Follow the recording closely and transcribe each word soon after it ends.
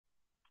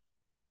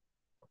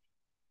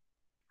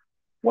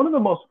One of the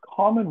most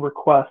common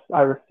requests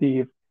I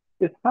receive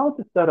is how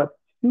to set up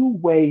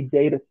two-way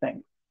data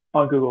sync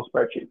on Google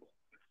Spreadsheets.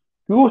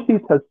 Google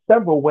Sheets has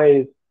several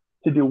ways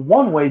to do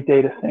one-way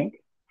data sync,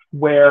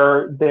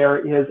 where there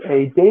is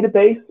a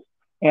database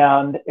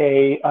and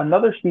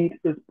another sheet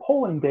is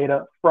pulling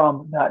data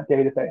from that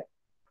database.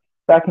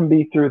 That can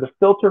be through the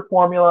filter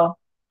formula,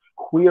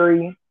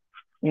 query,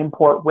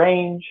 import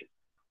range,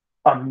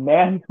 a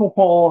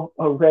manual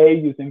array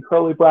using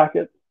curly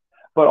brackets,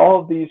 but all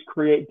of these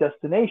create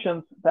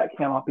destinations that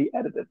cannot be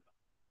edited.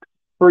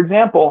 For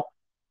example,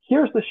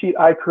 here's the sheet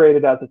I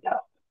created as a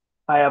test.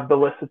 I have the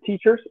list of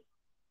teachers,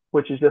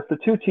 which is just the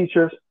 2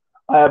 teachers.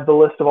 I have the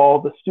list of all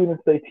of the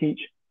students they teach.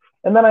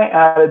 And then I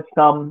added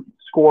some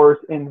scores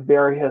in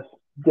various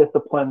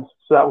disciplines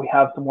so that we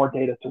have some more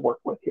data to work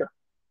with here.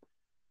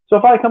 So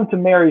if I come to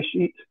Mary's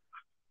sheet,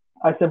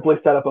 I simply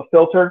set up a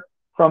filter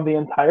from the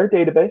entire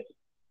database,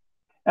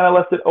 and I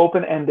left it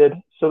open-ended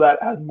so that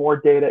as more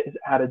data is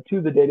added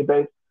to the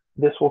database,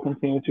 this will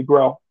continue to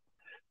grow.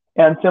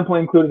 And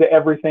simply included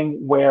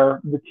everything where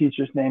the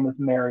teacher's name is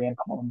Mary in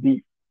column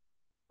B.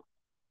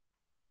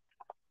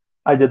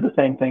 I did the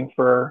same thing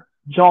for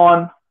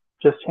John,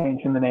 just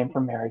changing the name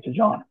from Mary to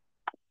John.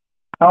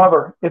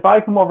 However, if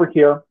I come over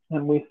here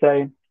and we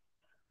say,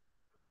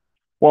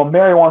 well,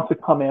 Mary wants to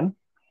come in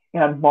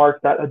and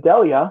mark that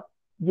Adelia,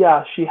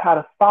 yeah, she had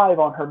a 5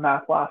 on her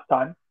math last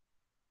time,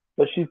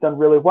 but she's done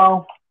really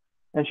well,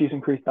 and she's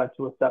increased that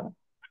to a 7.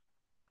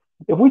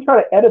 If we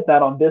try to edit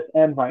that on this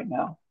end right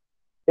now,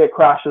 it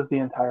crashes the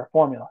entire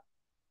formula,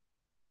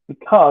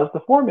 because the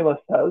formula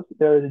says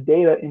there is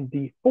data in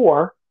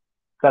D4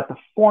 that the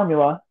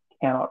formula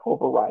cannot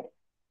override.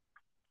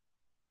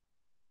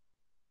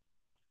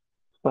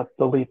 Let's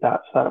delete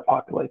that so that it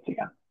populates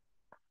again.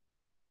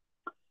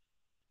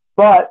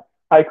 But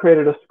I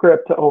created a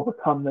script to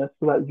overcome this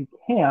so that you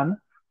can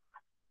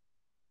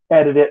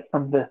edit it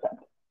from this end.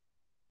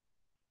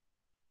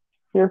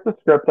 Here's the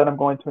script that I'm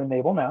going to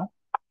enable now.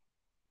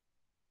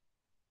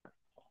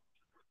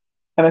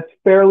 And it's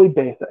fairly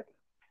basic.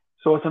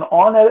 So it's an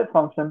onEdit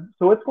function.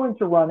 So it's going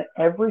to run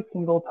every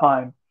single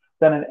time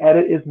that an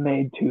edit is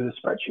made to the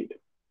spreadsheet.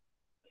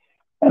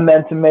 And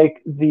then to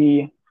make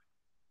the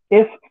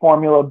if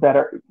formula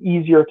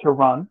easier to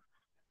run,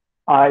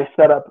 I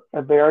set up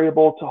a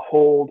variable to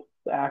hold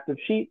the active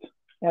sheet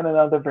and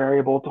another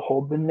variable to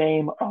hold the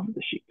name of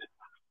the sheet.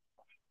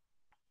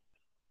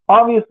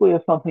 Obviously,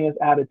 if something is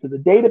added to the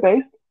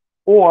database,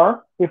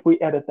 or if we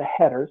edit the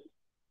headers,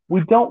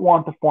 we don't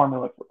want the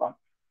formula to run.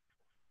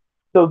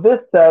 So this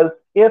says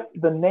if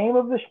the name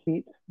of the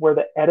sheet where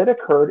the edit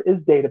occurred is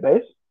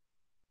database,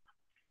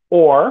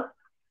 or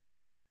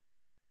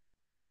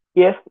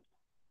if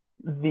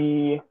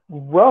the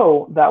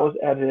row that was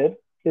edited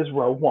is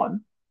row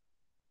 1,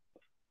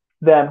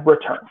 then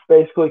return.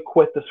 Basically,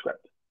 quit the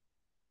script.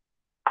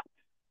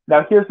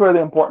 Now, here's where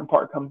the important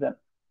part comes in.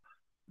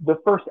 The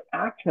first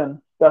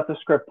action that the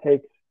script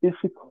takes is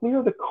to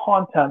clear the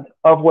content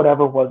of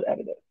whatever was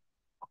edited.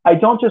 I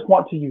don't just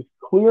want to use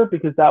clear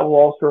because that will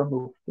also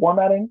remove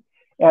formatting.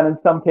 And in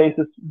some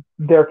cases,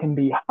 there can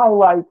be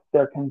highlights,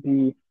 there can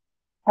be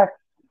text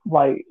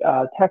like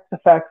text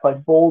effects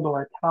like bold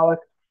or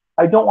italics.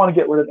 I don't want to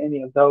get rid of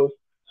any of those.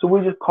 So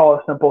we just call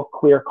a simple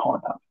clear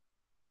content.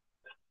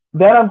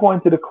 Then I'm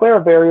going to declare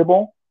a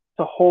variable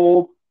to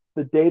hold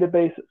the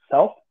database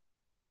itself.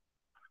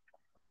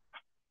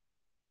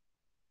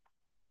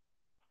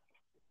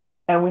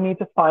 And we need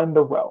to find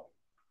the row.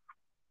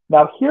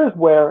 Now here's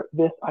where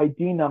this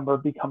ID number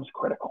becomes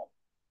critical.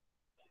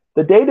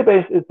 The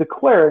database is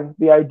declaring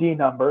the ID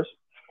numbers,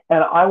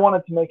 and I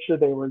wanted to make sure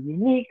they were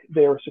unique,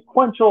 they were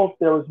sequential,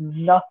 there was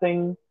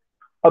nothing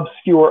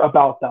obscure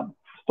about them.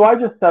 So I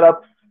just set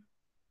up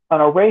an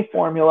array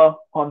formula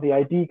on the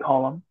ID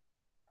column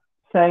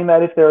saying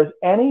that if there is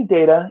any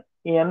data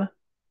in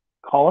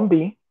column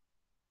B,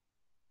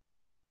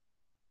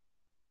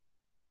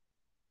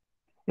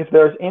 if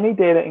there's any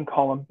data in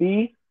column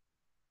B,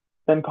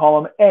 then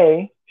column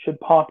A should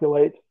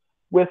populate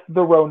with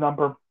the row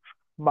number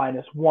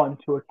 -1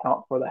 to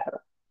account for the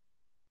header.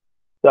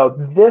 So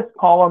this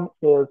column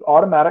is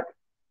automatic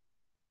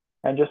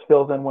and just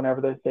fills in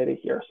whenever there's data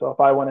here. So if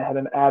I went ahead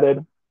and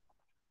added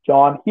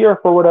John here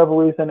for whatever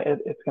reason,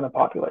 it's going to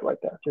populate right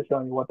there, just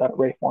showing you what that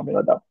array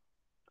formula does.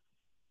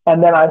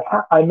 And then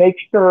I make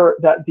sure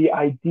that the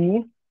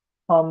ID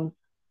comes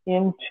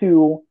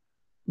into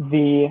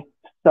the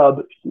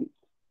sub sheet.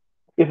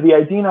 If the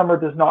ID number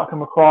does not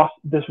come across,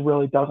 this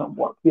really doesn't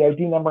work. The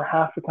ID number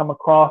has to come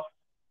across.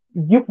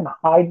 You can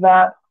hide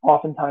that.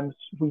 Oftentimes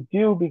we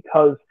do,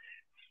 because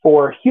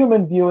for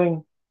human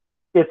viewing,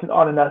 it's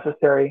not a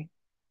necessary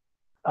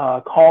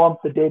column.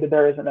 The data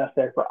there isn't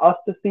necessary for us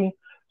to see.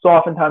 So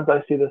oftentimes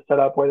I see this set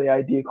up where the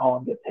ID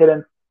column gets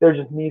hidden. There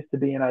just needs to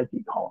be an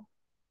ID column.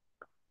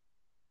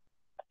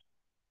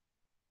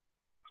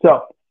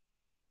 So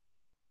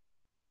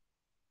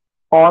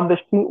on the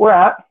sheet we're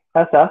at,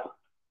 SS,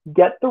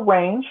 get the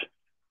range,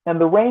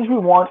 and the range we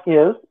want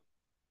is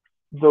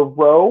the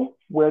row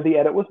where the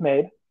edit was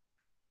made,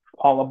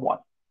 column 1,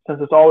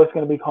 since it's always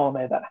going to be column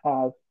A that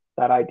has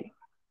that ID.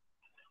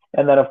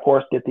 and then of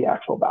course get the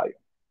actual value.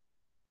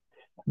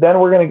 Then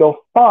we're going to go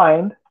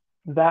find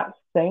that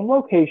same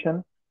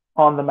location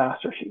on the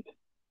master sheet.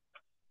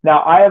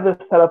 Now I have this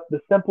set up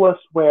the simplest,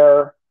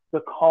 where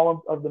the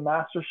columns of the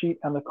master sheet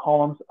and the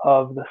columns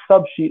of the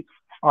subsheets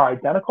are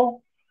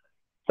identical.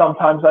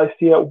 Sometimes I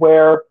see it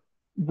where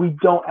we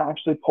don't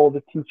actually pull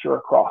the teacher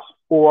across,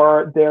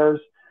 or there's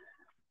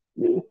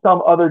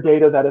some other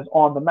data that is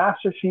on the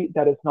master sheet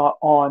that is not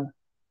on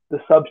the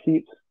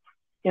subsheets.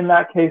 In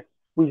that case,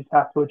 we just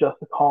have to adjust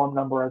the column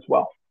number as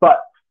well.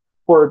 But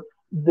for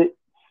the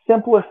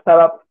simplest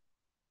setup,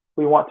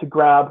 we want to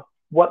grab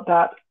what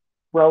that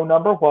row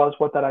number was,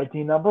 what that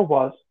ID number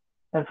was,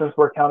 and since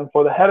we're accounting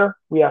for the header,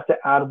 we have to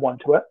add 1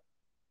 to it.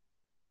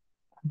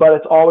 But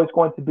it's always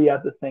going to be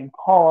at the same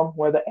column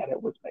where the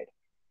edit was made.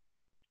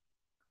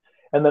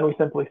 And then we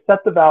simply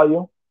set the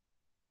value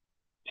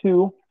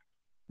to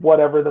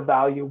whatever the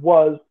value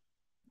was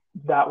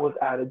that was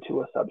added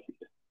to a subsheet.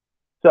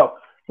 So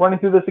running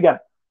through this again.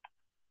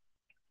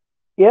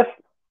 If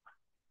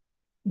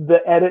the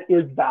edit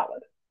is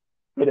valid,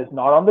 it is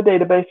not on the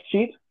database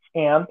sheet,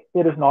 and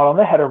it is not on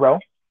the header row,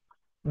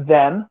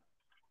 then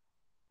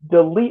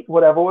delete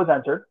whatever was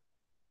entered,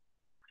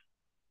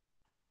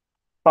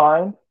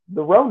 find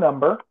the row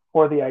number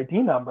or the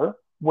ID number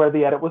where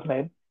the edit was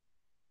made,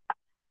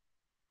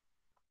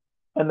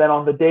 and then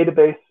on the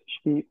database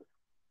sheet,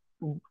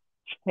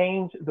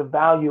 change the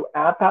value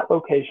at that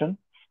location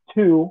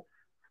to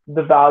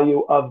the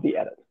value of the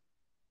edit.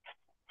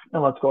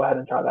 And let's go ahead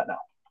and try that now.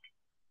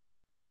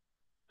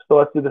 So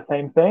let's do the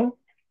same thing.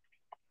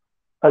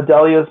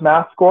 Adelia's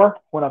math score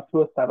went up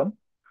to a 7.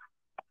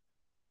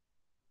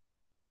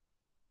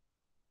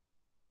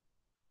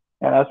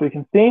 And as we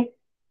can see,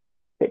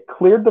 it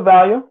cleared the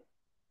value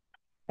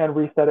and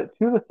reset it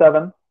to the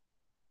 7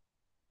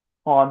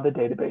 on the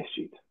database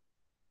sheet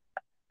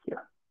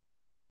here.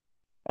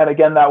 And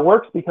again, that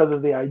works because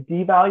of the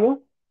ID value,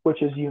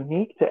 which is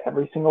unique to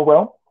every single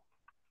row.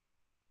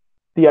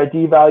 The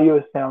ID value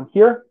is found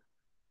here.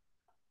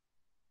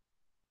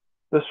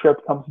 The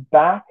script comes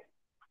back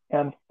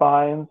and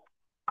finds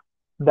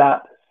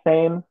that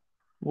same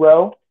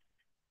row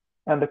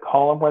and the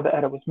column where the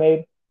edit was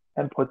made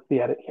and puts the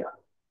edit here.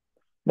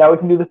 Now we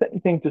can do the same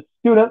thing to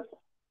students.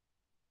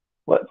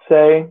 Let's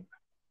say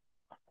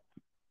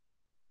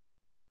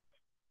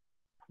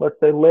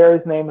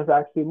Larry's name is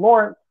actually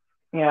Lawrence,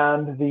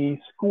 and the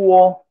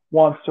school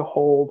wants to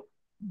hold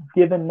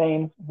given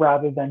names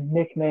rather than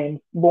nicknames.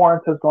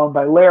 Lawrence has gone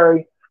by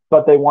Larry,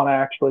 but they want to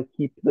actually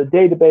keep the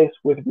database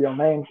with real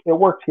names. It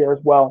works here as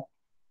well.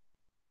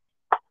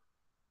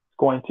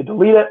 Going to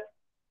delete it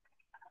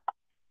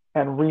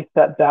and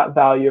reset that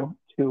value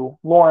to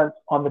Lawrence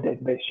on the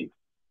database sheet.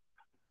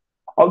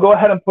 I'll go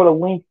ahead and put a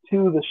link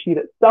to the sheet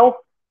itself.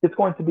 It's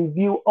going to be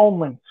view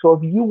only. So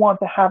if you want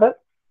to have it,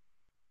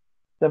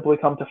 simply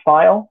come to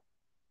File,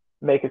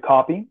 make a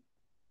copy,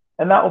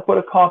 and that will put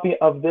a copy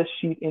of this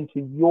sheet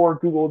into your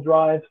Google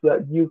Drive so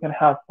that you can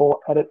have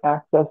full edit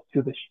access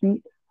to the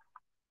sheet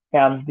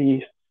and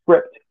the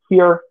script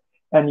here,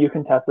 and you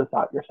can test this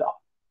out yourself.